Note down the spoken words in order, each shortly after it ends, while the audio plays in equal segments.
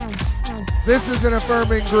This is an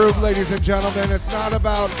affirming group, ladies and gentlemen. It's not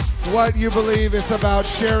about what you believe, it's about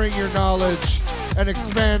sharing your knowledge and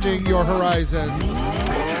expanding your horizons.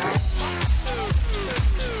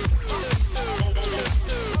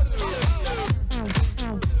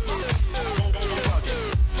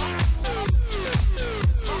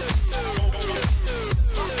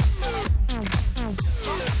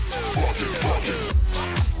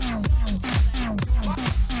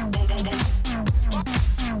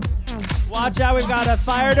 Watch out, we've got a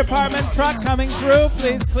fire department truck coming through.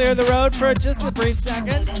 Please clear the road for just a brief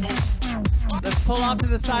second. Let's pull off to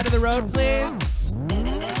the side of the road, please.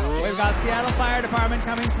 We've got Seattle Fire Department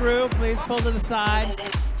coming through. Please pull to the side.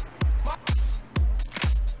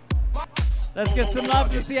 Let's give some love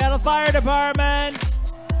to Seattle Fire Department.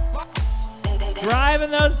 Driving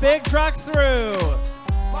those big trucks through.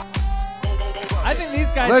 I think these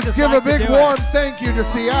guys Let's just give like a big to do warm it. thank you to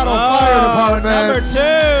Seattle Fire Department. Number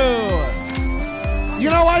 2. You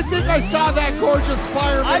know, I think I saw that gorgeous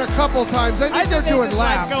fireman a couple times. I think they're doing just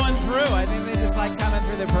laps. Like going through. I think they just like coming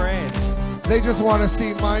through the parade. They just want to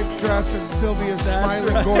see my dress and Sylvia's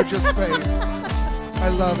smiling, right. gorgeous face. I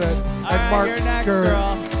love it. All And right, Mark's you're next, skirt.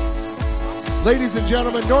 girl. Ladies and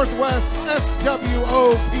gentlemen, Northwest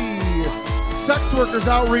SWOP Sex Workers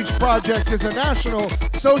Outreach Project is a national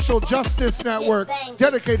social justice network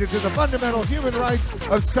dedicated to the fundamental human rights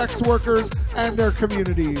of sex workers and their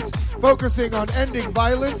communities, focusing on ending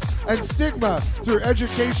violence and stigma through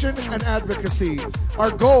education and advocacy.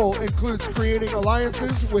 Our goal includes creating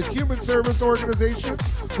alliances with human service organizations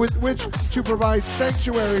with which to provide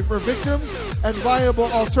sanctuary for victims and viable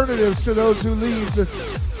alternatives to those who leave the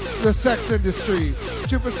sex industry,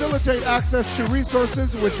 to facilitate access to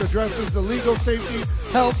resources which addresses the legal, safety,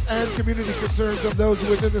 health, and community concerns of those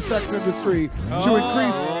within the sex industry, to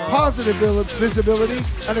increase positive visibility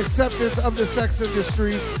and acceptance of the sex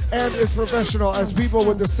industry and its professional as people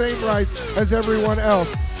with the same rights as everyone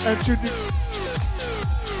else, and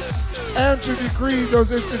to decree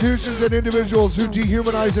those institutions and individuals who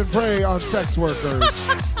dehumanize and prey on sex workers.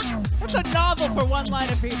 It's a novel for one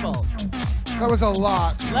line of people. That was a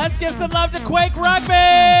lot. Let's give some love to Quake Rugby!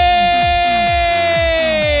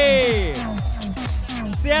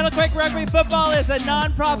 Seattle Quake Rugby Football is a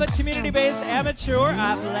non-profit, community-based amateur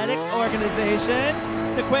athletic organization.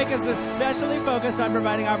 The Quake is especially focused on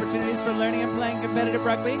providing opportunities for learning and playing competitive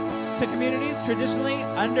rugby to communities traditionally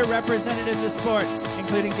underrepresented in the sport,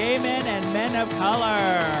 including gay men and men of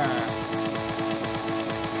color.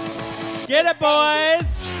 Get it, boys!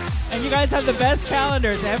 And you guys have the best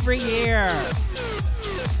calendars every year.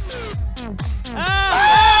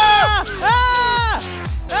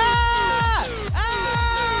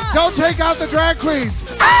 Don't take out the drag queens.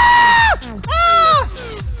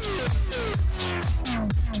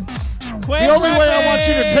 The only way I want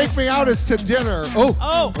you to take me out is to dinner. Oh.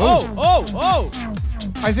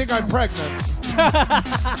 I think I'm pregnant.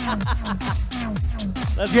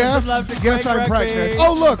 Yes, I'm pregnant.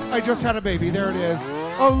 Oh, look, I just had a baby. There it is.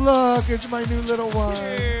 Oh, look, it's my new little one.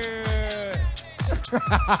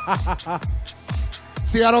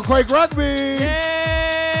 Seattle Quake Rugby.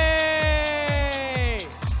 Yay!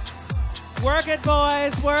 Work it,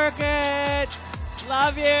 boys. Work it.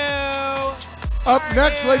 Love you. Up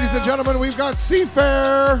next, ladies and gentlemen, we've got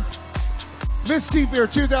Seafair. Miss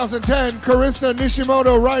Seafair 2010, Carissa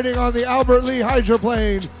Nishimoto riding on the Albert Lee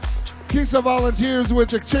hydroplane. Kisa volunteers with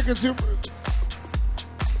the Chicken Soup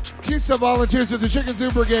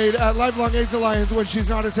Brigade at Lifelong AIDS Alliance when she's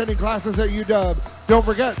not attending classes at UW. Don't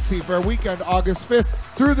forget, Seafair Weekend, August 5th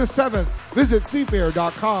through the 7th. Visit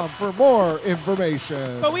seafair.com for more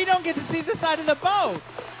information. But we don't get to see the side of the boat.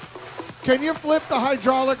 Can you flip the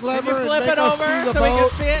hydraulic lever and make us see the so boat? we can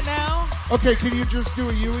see it now? Okay, can you just do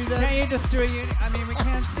a Yui then? Can't you just do a Yui? I mean, we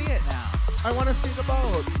can't see it now. I want to see the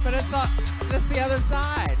boat. But it's the other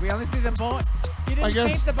side. We only see the boat. You didn't I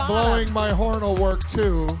guess paint the bottom. blowing my horn will work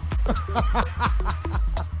too.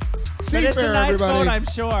 Seafair, it's a nice everybody. boat, I'm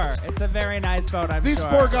sure. It's a very nice boat, I'm These sure.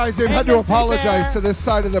 poor guys, they've had to apologize to this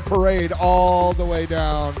side of the parade all the way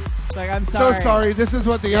down. It's like, I'm sorry. So sorry. This is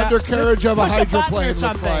what the undercarriage of a hydroplane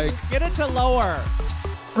looks like. Get it to lower.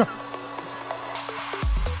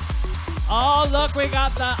 Oh, look, we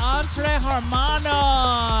got the Entre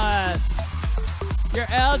Hermanos. Your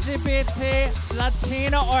LGBT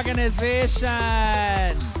Latino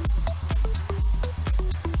organization.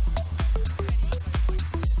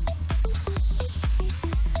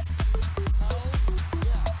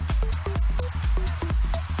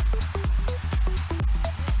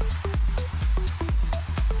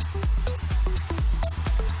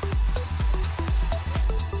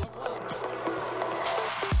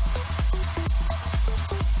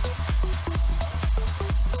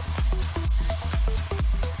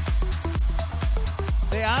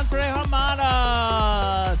 Entre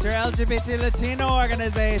Hermanos, your LGBT Latino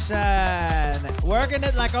organization. Working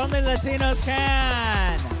it like only Latinos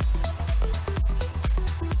can.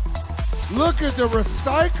 Look at the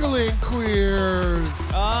recycling queers.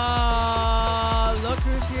 Oh, look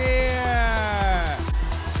who's here.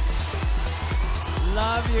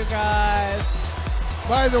 Love you guys.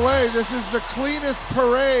 By the way, this is the cleanest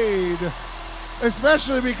parade,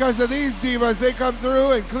 especially because of these divas. They come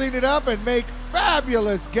through and clean it up and make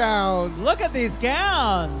fabulous gowns. Look at these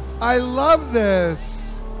gowns. I love this.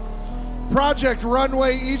 Project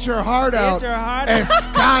Runway, eat your heart out. Eat your heart out.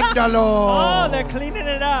 Escándalo. Oh, they're cleaning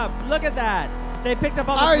it up. Look at that. They picked up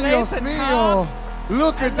all the Ay, plates Dios and mío. cups.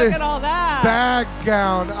 Look at this Look at all that. bag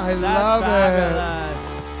gown. I love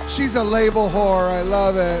fabulous. it. She's a label whore. I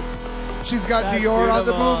love it. She's got That's Dior on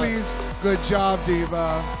the beautiful. boobies. Good job,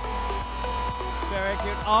 Diva. Very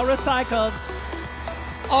cute. All recycled.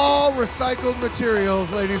 All recycled materials,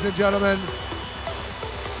 ladies and gentlemen.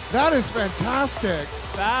 That is fantastic.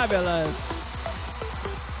 Fabulous.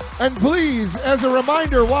 And please, as a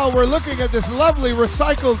reminder, while we're looking at this lovely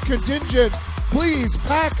recycled contingent, please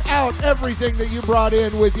pack out everything that you brought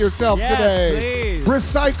in with yourself Yes, today. please.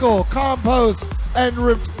 Recycle, compost, and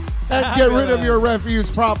get rid of your refuse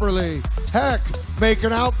properly. Heck, make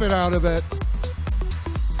an outfit out of it.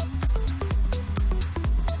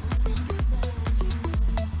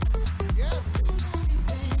 Yes.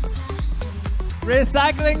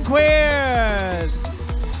 Recycling queers.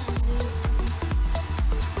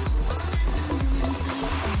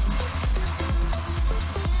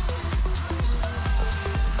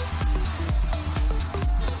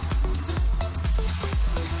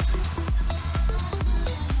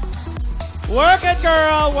 Work it,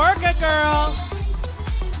 girl. Work it, girl.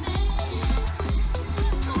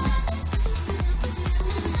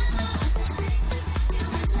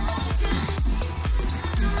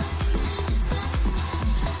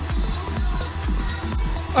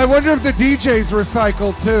 I wonder if the DJ's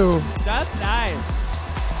recycled too. That's nice.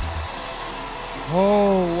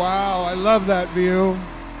 Oh, wow. I love that view.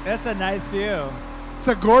 That's a nice view. It's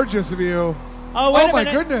a gorgeous view. Oh, wait a my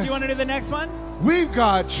minute. goodness. Do you want to do the next one? We've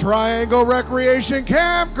got Triangle Recreation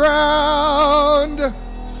Campground.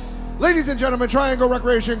 Ladies and gentlemen, Triangle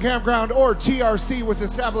Recreation Campground, or TRC, was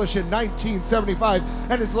established in 1975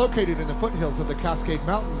 and is located in the foothills of the Cascade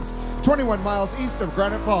Mountains, 21 miles east of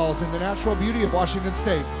Granite Falls in the natural beauty of Washington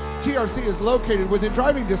State. TRC is located within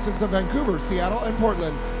driving distance of Vancouver, Seattle, and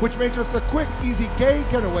Portland, which makes us a quick, easy, gay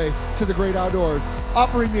getaway to the great outdoors,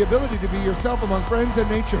 offering the ability to be yourself among friends and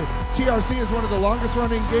nature. TRC is one of the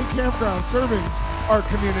longest-running gay campgrounds serving our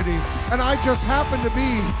community, and I just happen to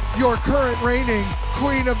be your current reigning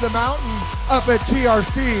queen of the mountain up at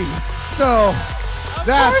TRC. So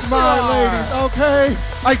that's my ladies. Okay,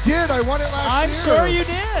 I won it last year. I'm sure you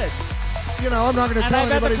did. You know, I'm not going to And tell I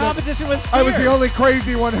bet anybody the competition was I was the fierce. only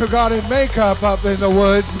crazy one who got in makeup up in the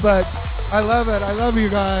woods, but I love it. I love you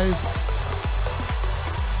guys.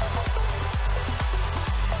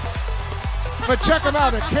 But check them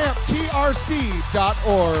out at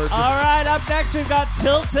camptrc.org. All right, up next we've got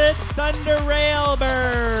Tilted Thunder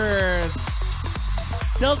Railbirds.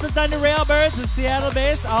 Tilted Thunder Railbirds is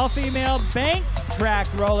Seattle-based, all-female banked track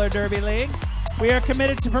roller derby league. We are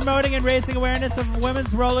committed to promoting and raising awareness of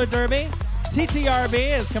women's roller derby.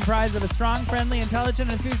 TTRB is comprised of a strong, friendly,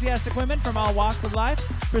 intelligent, enthusiastic women from all walks of life,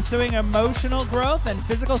 pursuing emotional growth and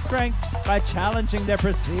physical strength by challenging their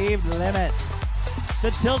perceived limits.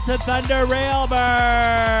 The Tilted Thunder Railbirds.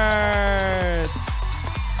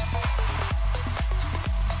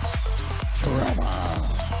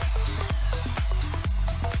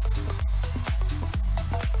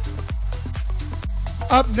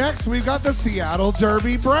 Up next, we've got the Seattle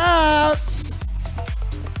Derby Brats.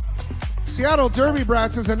 Seattle Derby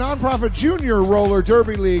Brats is a nonprofit junior roller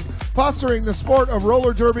derby league fostering the sport of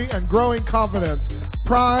roller derby and growing confidence,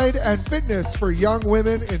 pride, and fitness for young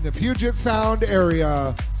women in the Puget Sound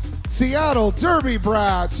area. Seattle Derby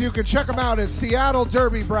Brats. You can check them out at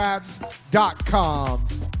seattlederbybrats.com.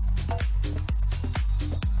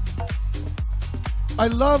 I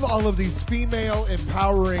love all of these female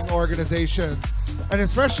empowering organizations, and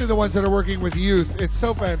especially the ones that are working with youth. It's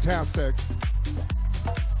so fantastic.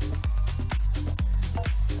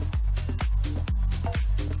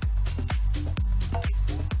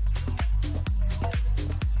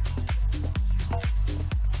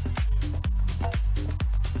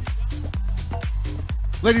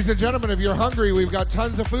 Ladies and gentlemen, if you're hungry, we've got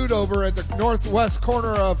tons of food over at the northwest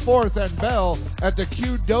corner of 4th and Bell at the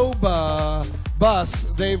Qdoba bus.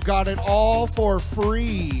 They've got it all for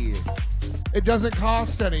free. It doesn't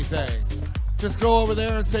cost anything. Just go over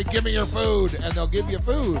there and say, give me your food, and they'll give you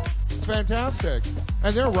food. It's fantastic.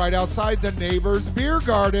 And they're right outside the neighbor's beer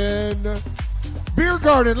garden. Beer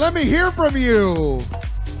garden, let me hear from you.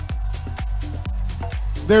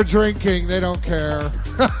 They're drinking, they don't care.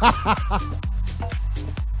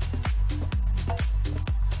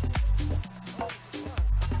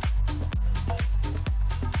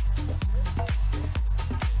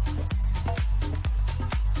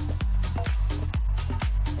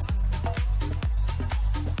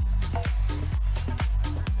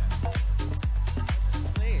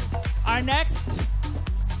 Our next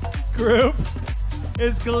group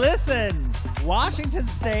is Glisten, Washington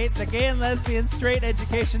State. The Gay and Lesbian Straight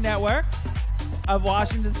Education Network of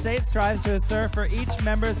Washington State strives to assert for each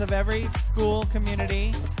members of every school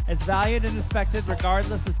community is valued and respected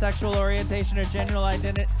regardless of sexual orientation or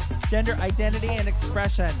gender identity and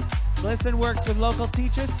expression. Glisten works with local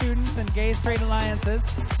teachers, students, and gay straight alliances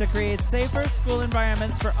to create safer school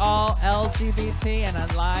environments for all LGBT and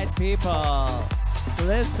allied people.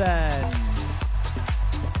 Glisten.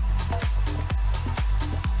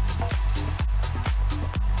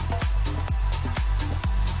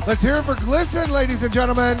 Let's hear it for Glisten, ladies and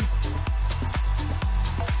gentlemen.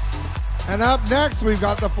 And up next, we've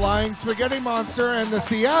got the Flying Spaghetti Monster and the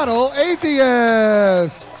Seattle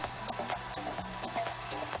Atheists.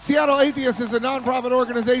 Seattle Atheists is a nonprofit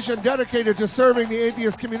organization dedicated to serving the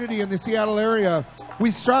atheist community in the Seattle area. We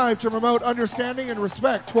strive to promote understanding and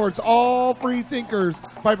respect towards all free thinkers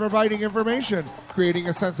by providing information, creating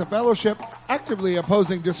a sense of fellowship, actively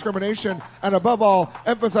opposing discrimination, and above all,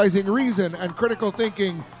 emphasizing reason and critical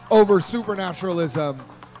thinking over supernaturalism.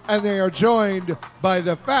 And they are joined by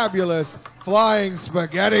the fabulous Flying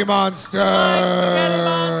Spaghetti Monster. Spaghetti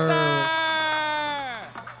Monster!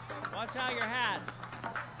 Watch out your hat.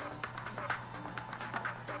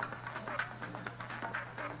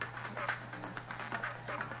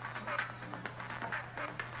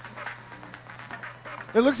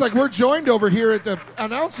 It looks like we're joined over here at the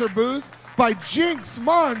announcer booth by Jinx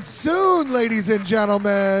Monsoon, ladies and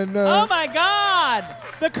gentlemen. Oh my God!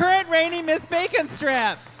 The current reigning Miss Bacon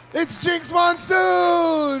Strap. It's Jinx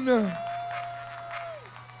Monsoon!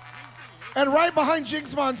 And right behind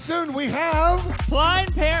Jinx Monsoon, we have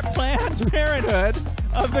Planned Parenthood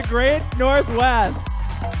of the Great Northwest.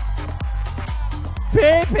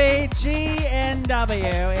 PPGNW.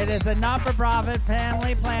 It is a not-for-profit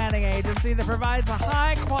family planning agency that provides a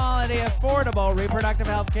high-quality, affordable reproductive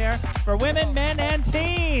health care for women, men, and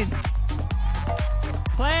teens.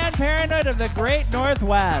 Planned Parenthood of the Great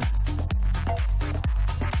Northwest.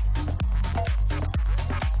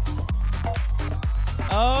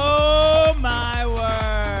 Oh, my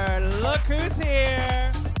word. Look who's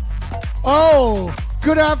here. Oh,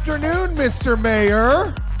 good afternoon, Mr.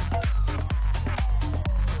 Mayor.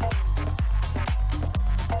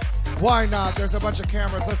 Why not? There's a bunch of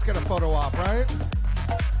cameras. Let's get a photo op, right?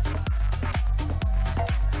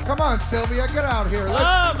 Come on, Sylvia, get out here.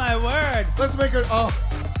 Oh, my word. Let's make it. Oh,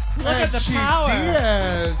 look at the Chief power.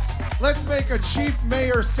 Diaz. Let's make a Chief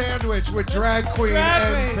Mayor sandwich with drag queen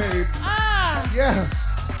and Paige. Ah. Yes.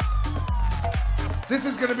 This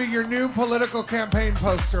is going to be your new political campaign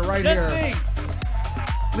poster right here. Think.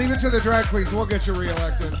 Leave it to the drag queens. We'll get you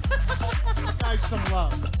reelected. Guys, some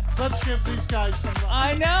love. Let's give these guys some love.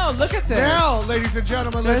 I know. Look at this. Now, ladies and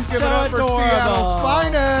gentlemen, let's They're give it so up for adorable. Seattle's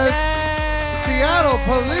finest. Yay! Seattle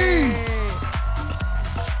Police.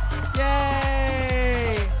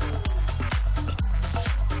 Yay!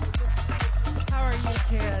 How are you,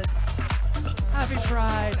 kids? Happy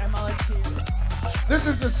Pride. I'm all achieved. This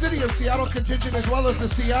is the City of Seattle contingent as well as the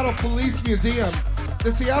Seattle Police Museum.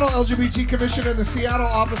 The Seattle LGBT Commission and the Seattle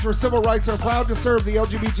Office for Civil Rights are proud to serve the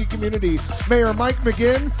LGBT community. Mayor Mike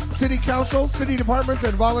McGinn, City Council, City Departments,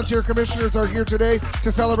 and volunteer commissioners are here today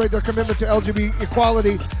to celebrate their commitment to LGBT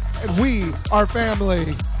equality. And we are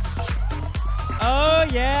family. Oh,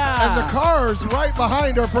 yeah. And the cars right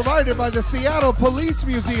behind are provided by the Seattle Police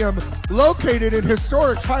Museum, located in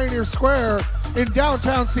historic Pioneer Square in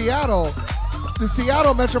downtown Seattle. The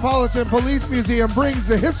Seattle Metropolitan Police Museum brings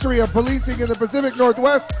the history of policing in the Pacific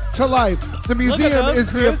Northwest to life. The museum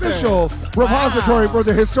is the official repository for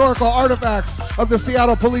the historical artifacts of the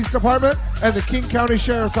Seattle Police Department and the King County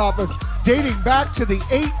Sheriff's Office, dating back to the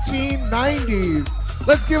 1890s.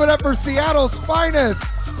 Let's give it up for Seattle's finest,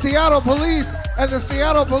 Seattle Police and the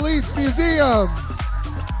Seattle Police Museum.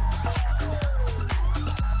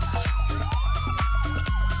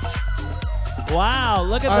 Wow,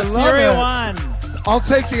 look at I the love Fury it. One. I'll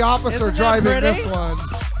take the officer Isn't that driving pretty? this one.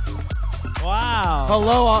 Wow.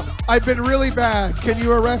 Hello, I've been really bad. Can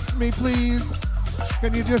you arrest me, please?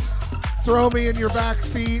 Can you just throw me in your back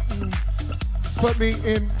seat and put me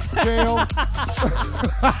in jail.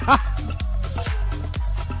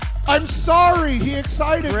 I'm sorry. He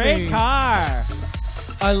excited me. Great car.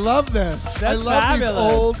 I love this. That's I love fabulous.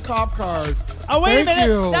 these old cop cars. Oh, wait a Thank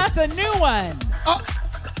minute. you. That's a new one.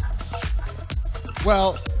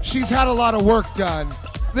 Well, she's had a lot of work done.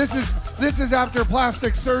 This is after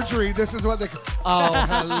plastic surgery. This is what they. Oh,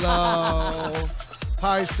 hello.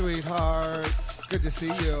 Hi, sweetheart. Good to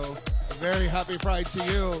see you. A very happy Pride to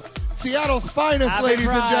you. Seattle's finest, Happy ladies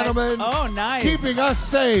Pride. and gentlemen. Oh, nice. Keeping us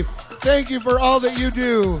safe. Thank you for all that you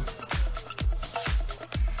do.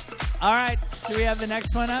 All right. Do we have the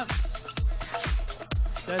next one up?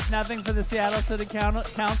 There's nothing for the Seattle City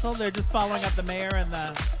Council. They're just following up the mayor and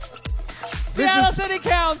the Seattle City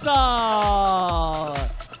Council.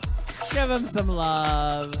 Give them some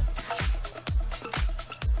love.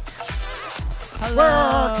 Hello. Where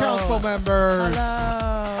are our council members?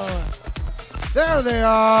 Hello. There they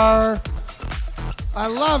are. I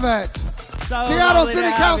love it. So Seattle lovely City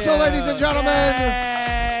to have Council, you. ladies and gentlemen. Yay.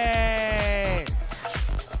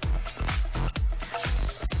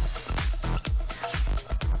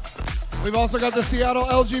 We've also got the Seattle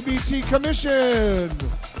LGBT Commission.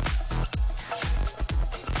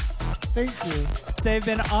 Thank you. They've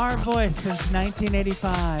been our voice since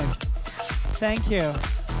 1985. Thank you.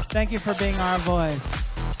 Thank you for being our voice.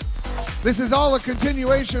 This is all a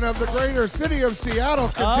continuation of the greater city of Seattle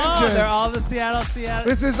contingent. Oh, they're all the Seattle.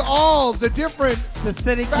 This is all the different The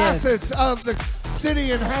city facets kids. of the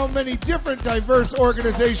city and how many different diverse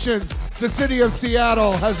organizations the city of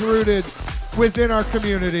Seattle has rooted within our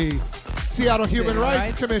community. Seattle Human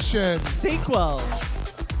Rights Commission. Sequel.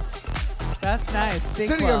 That's nice.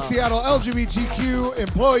 Sequel. City of Seattle LGBTQ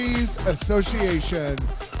Employees Association.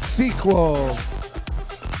 Sequel.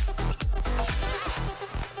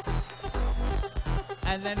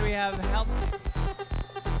 And then we have help.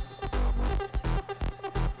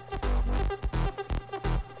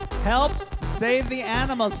 Help Save the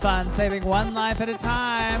Animals Fund, saving one life at a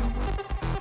time.